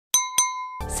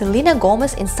Selena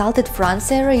Gomez insulted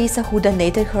Francia Raisa, who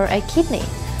donated her a kidney.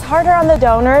 It's harder on the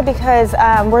donor because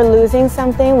we're losing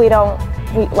something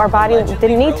our body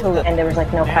didn't need to lose. And there was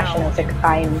like no question. I was like,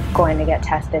 I'm going to get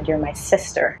tested. You're my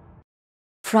sister.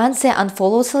 Francia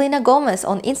unfollowed Selena Gomez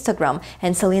on Instagram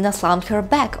and Selena slammed her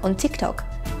back on TikTok.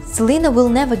 Selena will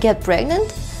never get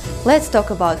pregnant? Let's talk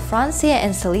about Francia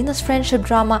and Selena's friendship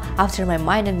drama after my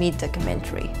Mind and Me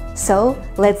documentary. So,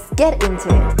 let's get into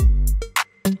it.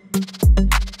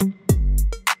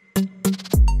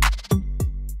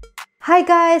 Hi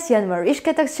guys, you're on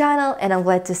Mariska Talks channel and I'm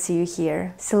glad to see you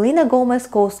here. Selena Gomez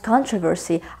caused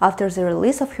controversy after the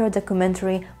release of her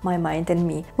documentary My Mind and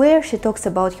Me, where she talks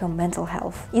about her mental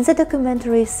health. In the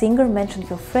documentary, singer mentioned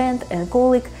her friend and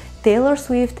colleague Taylor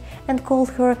Swift and called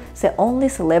her the only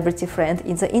celebrity friend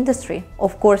in the industry.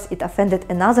 Of course, it offended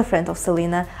another friend of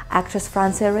Selena, actress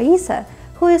Francia Raisa,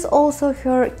 who is also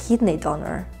her kidney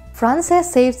donor. Francia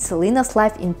saved Selena's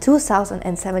life in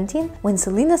 2017 when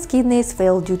Selena's kidneys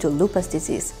failed due to lupus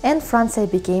disease, and Francia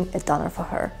became a donor for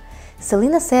her.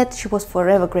 Selena said she was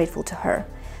forever grateful to her.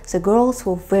 The girls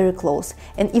were very close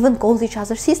and even called each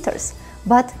other sisters.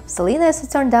 But Selena, as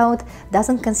it turned out,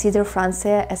 doesn't consider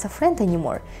Francia as a friend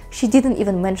anymore. She didn't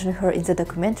even mention her in the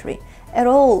documentary at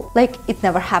all, like it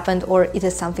never happened or it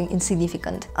is something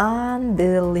insignificant.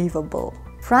 Unbelievable.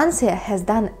 Francia has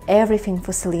done everything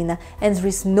for Selena and there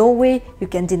is no way you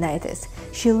can deny this.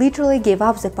 She literally gave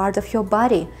up the part of her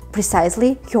body,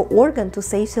 precisely her organ, to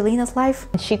save Selena's life.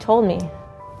 She told me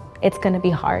it's going to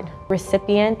be hard.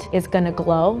 Recipient is going to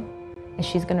glow and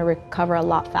she's going to recover a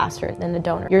lot faster than the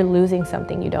donor. You're losing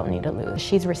something you don't need to lose.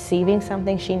 She's receiving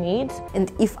something she needs.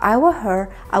 And if I were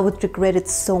her, I would regret it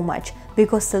so much,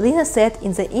 because Selena said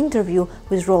in the interview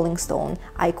with Rolling Stone,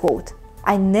 I quote,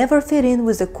 "I never fit in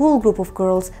with a cool group of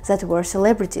girls that were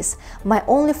celebrities. My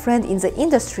only friend in the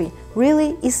industry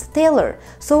really is Taylor,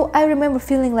 so I remember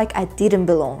feeling like I didn't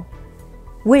belong."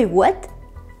 Wait, what?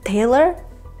 Taylor?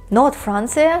 Not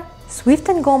Francia? Swift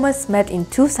and Gomez met in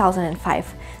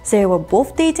 2005. They were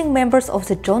both dating members of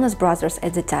the Jonas Brothers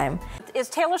at the time. Is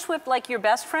Taylor Swift like your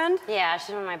best friend? Yeah,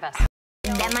 she's one of my best.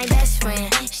 That my best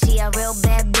friend. She a real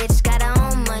bad bitch, got her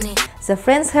own money. The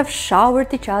friends have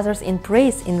showered each other in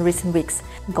praise in recent weeks.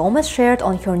 Gomez shared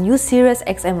on her new Sirius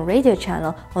XM radio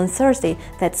channel on Thursday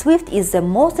that Swift is the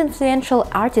most influential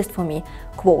artist for me.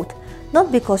 Quote,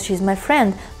 "Not because she's my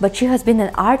friend, but she has been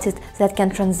an artist that can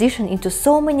transition into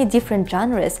so many different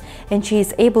genres and she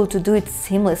is able to do it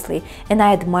seamlessly, and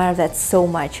I admire that so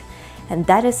much. And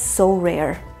that is so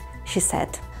rare," she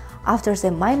said. After the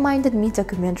My Mind and Me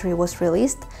documentary was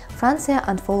released, Francia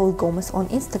unfollowed Gomez on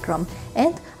Instagram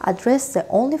and addressed the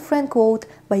only friend quote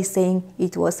by saying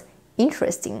it was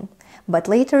interesting, but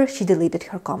later she deleted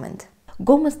her comment.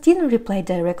 Gomez didn't reply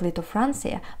directly to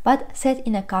Francia, but said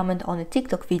in a comment on a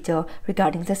TikTok video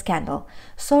regarding the scandal,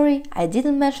 "Sorry, I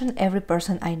didn't mention every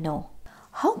person I know."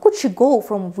 How could she go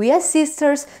from "we are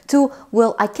sisters" to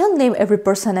 "well, I can't name every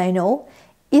person I know"?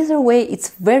 Either way, it's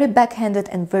very backhanded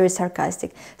and very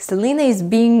sarcastic. Selena is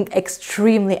being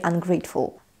extremely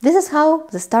ungrateful. This is how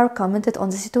the star commented on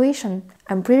the situation.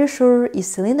 "I'm pretty sure if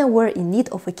Selena were in need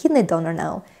of a kidney donor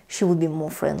now, she would be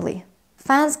more friendly."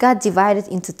 Fans got divided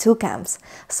into two camps.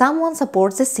 Someone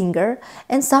supports the singer,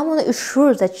 and someone is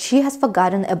sure that she has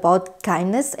forgotten about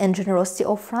kindness and generosity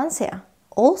of Francia.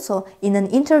 Also, in an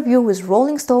interview with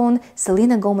Rolling Stone,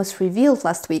 Selena Gomez revealed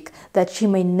last week that she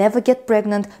may never get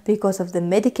pregnant because of the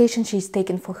medication she's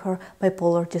taken for her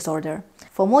bipolar disorder.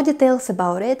 For more details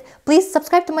about it, please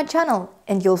subscribe to my channel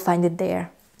and you'll find it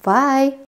there. Bye!